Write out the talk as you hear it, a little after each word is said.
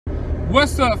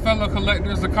What's up, fellow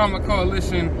collectors? The Comic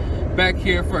Coalition back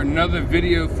here for another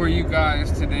video for you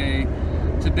guys today.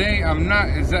 Today I'm not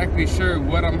exactly sure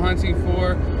what I'm hunting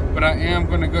for, but I am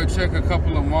going to go check a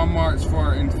couple of Walmarts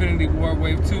for Infinity War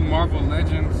Wave 2 Marvel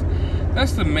Legends.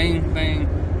 That's the main thing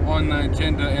on the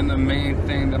agenda and the main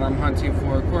thing that I'm hunting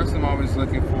for. Of course, I'm always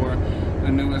looking for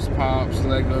the newest pops,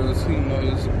 Legos, who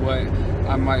knows what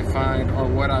I might find or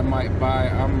what I might buy.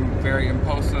 I'm very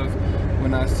impulsive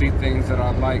when I see things that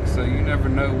I like, so you never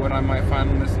know what I might find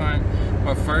on this hunt.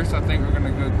 But first, I think we're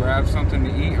gonna go grab something to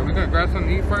eat. Are we gonna grab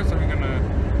something to eat first, or are we gonna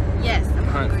Yes, I'm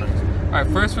hunt hungry. first? Alright,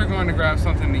 first we're going to grab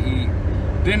something to eat,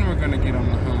 then we're gonna get on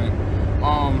the hunt.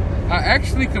 I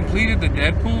actually completed the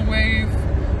Deadpool wave,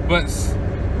 but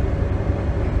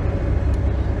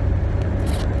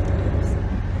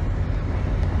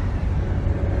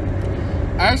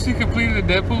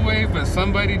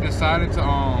somebody decided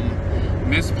to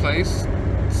misplace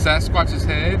Sasquatch's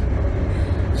head.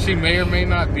 She may or may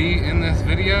not be in this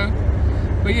video,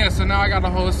 but yeah, so now I got a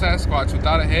whole Sasquatch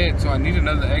without a head, so I need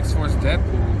another X-Force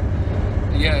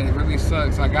Deadpool. Yeah, it really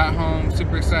sucks. I got home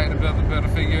super excited to build a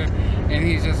figure, and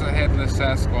he's just a headless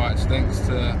Sasquatch thanks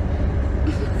to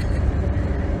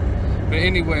but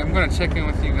anyway, I'm gonna check in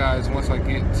with you guys once I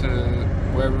get to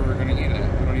wherever we're gonna eat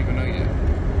at. We don't even know yet.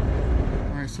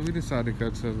 Alright, so we decided to go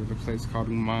to the place called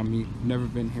Umami. Never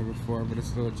been here before, but it's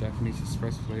still a Japanese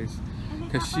express place.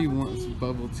 Because she wants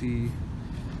bubble tea.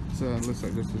 So it looks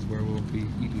like this is where we'll be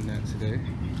eating at today.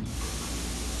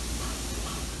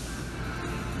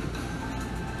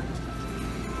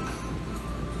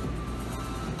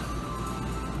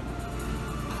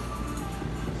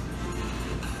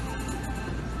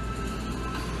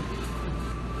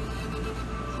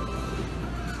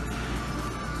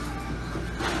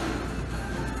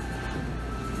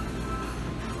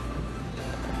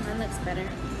 Mine looks better.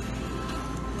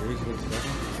 Yours looks better.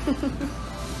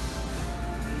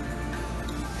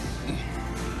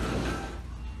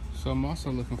 So I'm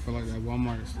also looking for like that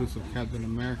Walmart exclusive Captain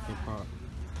America pop,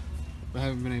 but I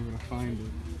haven't been able to find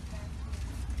it.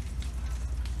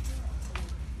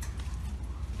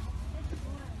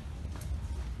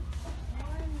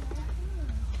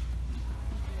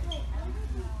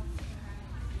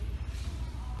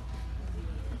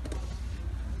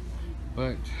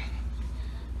 But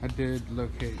I did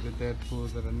locate the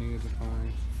Deadpools that I needed to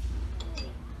find.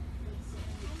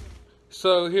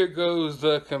 So here goes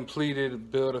the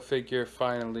completed Build-A-Figure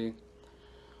finally.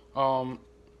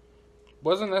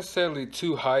 Wasn't necessarily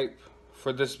too hype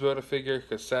for this Build-A-Figure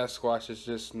because Sasquatch is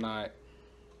just not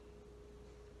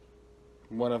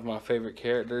one of my favorite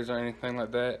characters or anything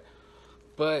like that.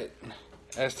 But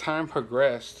as time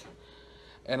progressed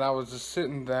and I was just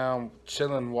sitting down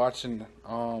chilling watching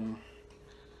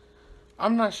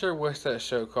I'm not sure what's that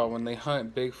show called when they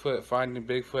hunt Bigfoot, Finding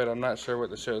Bigfoot. I'm not sure what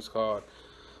the show's called,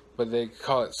 but they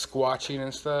call it squatching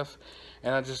and stuff.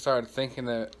 And I just started thinking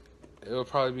that it would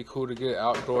probably be cool to get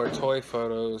outdoor toy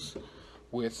photos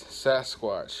with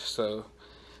Sasquatch. So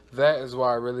that is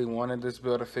why I really wanted this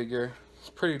Build-A-Figure. It's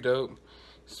pretty dope.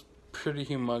 It's pretty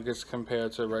humongous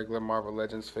compared to a regular Marvel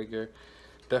Legends figure.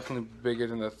 Definitely bigger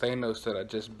than the Thanos that I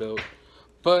just built.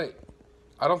 But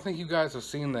I don't think you guys have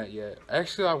seen that yet.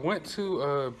 Actually, I went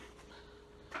to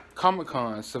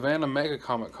Comic-Con, Savannah Mega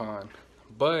Comic-Con,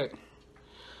 but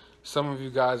some of you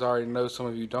guys already know, some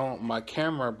of you don't. My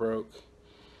camera broke,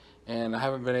 and I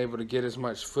haven't been able to get as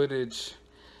much footage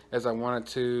as I wanted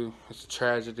to. It's a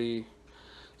tragedy.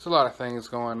 There's a lot of things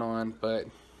going on, but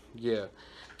yeah,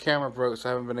 camera broke, so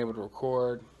I haven't been able to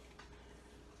record.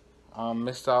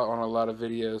 Missed out on a lot of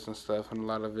videos and stuff and a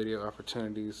lot of video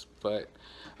opportunities, but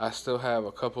I still have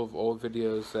a couple of old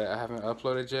videos that I haven't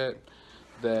uploaded yet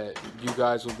that you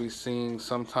guys will be seeing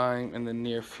sometime in the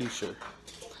near future.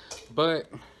 But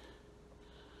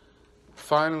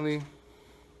finally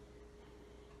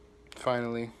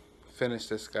finished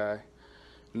this guy.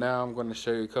 Now I'm going to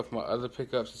show you a couple of my other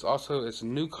pickups. It's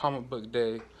new comic book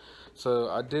day, so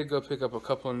I did go pick up a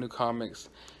couple of new comics,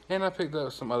 and I picked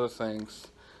up some other things.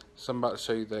 So I'm about to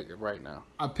show you that right now.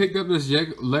 I picked up this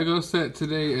Lego set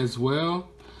today as well.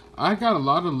 I got a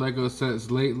lot of Lego sets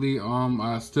lately.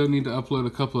 I still need to upload a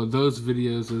couple of those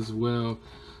videos as well.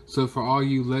 So for all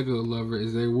you Lego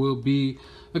lovers, there will be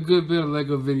a good bit of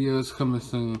Lego videos coming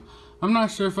soon. I'm not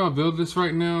sure if I'll build this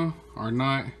right now or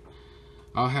not.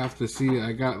 I'll have to see.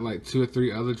 I got like 2 or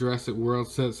 3 other Jurassic World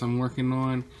sets I'm working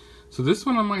on. So this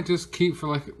one I might just keep for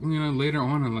like, you know, later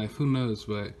on in life. Who knows?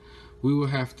 But we will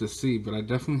have to see. But I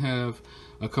definitely have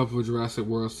a couple of Jurassic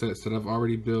World sets that I've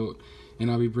already built, and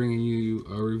I'll be bringing you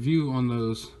a review on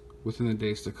those within the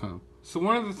days to come. So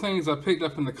one of the things I picked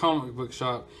up in the comic book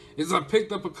shop is I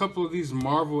picked up a couple of these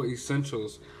Marvel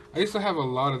Essentials. I used to have a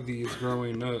lot of these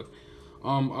growing up.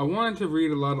 I wanted to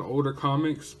read a lot of older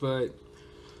comics, but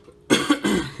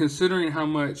considering how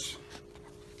much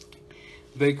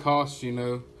they cost, you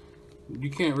know, you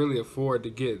can't really afford to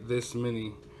get this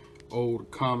many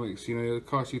old comics. You know, it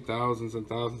costs you thousands and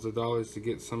thousands of dollars to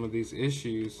get some of these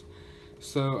issues.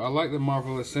 So I like the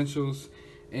Marvel Essentials,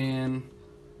 and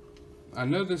I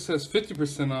know this says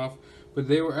 50% off, but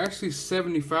they were actually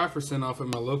 75% off at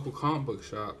my local comic book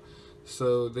shop.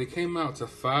 So they came out to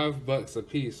 $5 a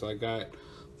piece. So I got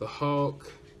the Hulk,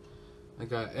 I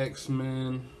got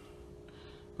X-Men,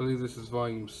 I believe this is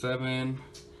volume 7.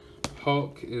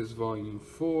 Hulk is volume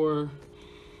 4.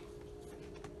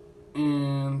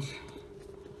 And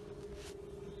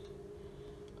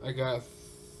I got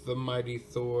the Mighty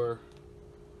Thor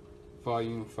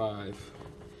volume 5.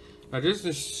 Now just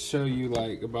to show you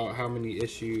like about how many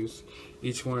issues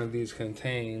each one of these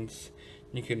contains,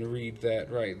 you can read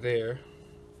that right there.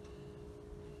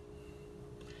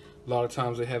 A lot of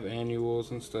times they have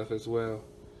annuals and stuff as well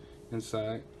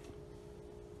inside.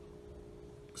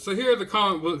 So here are the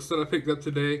comic books that I picked up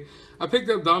today. I picked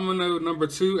up Domino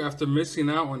 #2 after missing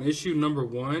out on issue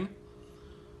 #1.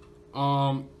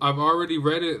 I've already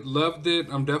read it, loved it.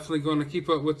 I'm definitely going to keep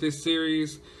up with this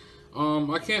series.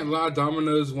 I can't lie,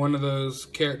 Domino's one of those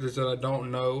characters that I don't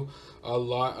know a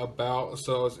lot about,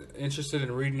 so I was interested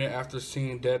in reading it after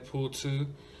seeing Deadpool 2.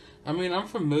 I mean, I'm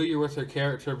familiar with her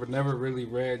character, but never really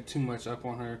read too much up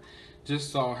on her.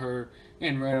 Just saw her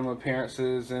in random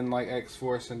appearances in like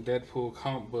X-Force and Deadpool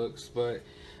comic books, but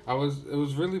I was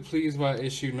really pleased by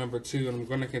issue #2, and I'm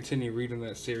going to continue reading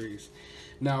that series.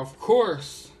 Now, of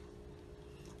course,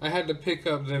 I had to pick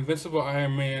up the Invincible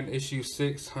Iron Man issue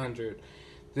 600.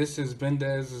 This is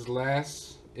Bendis's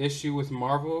last issue with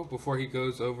Marvel before he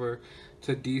goes over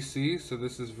to DC, so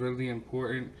this is really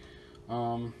important.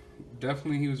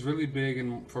 Definitely, he was really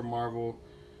big for Marvel.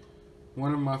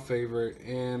 One of my favorite,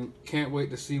 and can't wait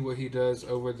to see what he does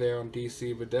over there on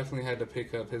DC, but definitely had to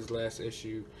pick up his last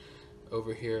issue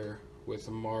over here with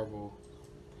Marvel.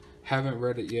 Haven't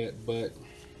read it yet, but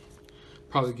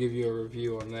probably give you a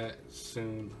review on that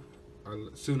soon, or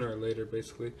sooner or later,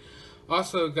 basically.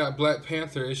 Also got Black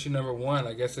Panther issue #1.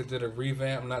 I guess it did a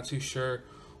revamp. I'm not too sure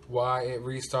why it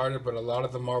restarted, but a lot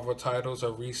of the Marvel titles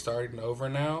are restarting over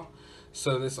now.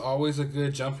 So this is always a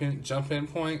good jump in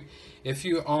point. If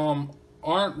you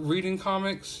aren't reading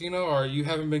comics, you know, or you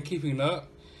haven't been keeping up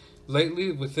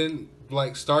lately, within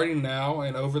like starting now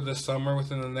and over the summer,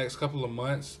 within the next couple of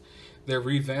months, they're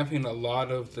revamping a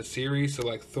lot of the series. So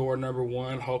like Thor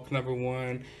 #1, Hulk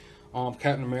 #1,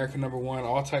 Captain America #1,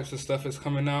 all types of stuff is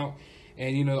coming out.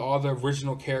 And, you know, all the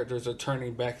original characters are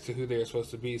turning back to who they're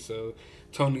supposed to be. So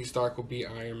Tony Stark will be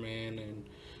Iron Man, and,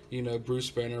 you know,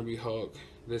 Bruce Banner will be Hulk,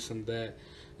 this and that.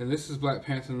 And this is Black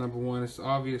Panther #1. It's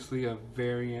obviously a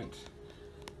variant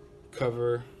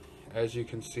cover, as you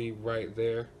can see right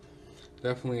there.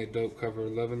 Definitely a dope cover.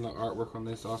 Loving the artwork on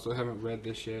this. Also haven't read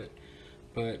this yet,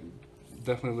 but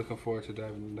definitely looking forward to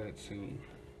diving into that soon.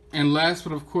 And last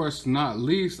but of course not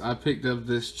least, I picked up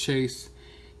this Chase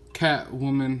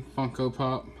Catwoman Funko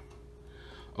Pop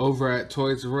over at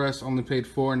Toys R Us. Only paid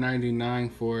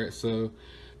 $4.99 for it, so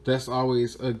that's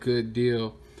always a good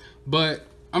deal. But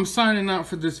I'm signing out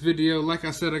for this video. Like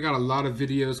I said, I got a lot of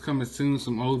videos coming soon,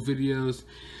 some old videos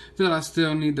that I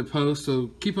still need to post,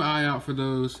 so keep an eye out for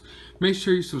those. Make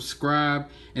sure you subscribe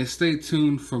and stay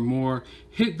tuned for more.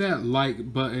 Hit that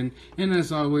like button, and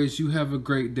as always, you have a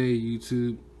great day,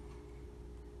 YouTube.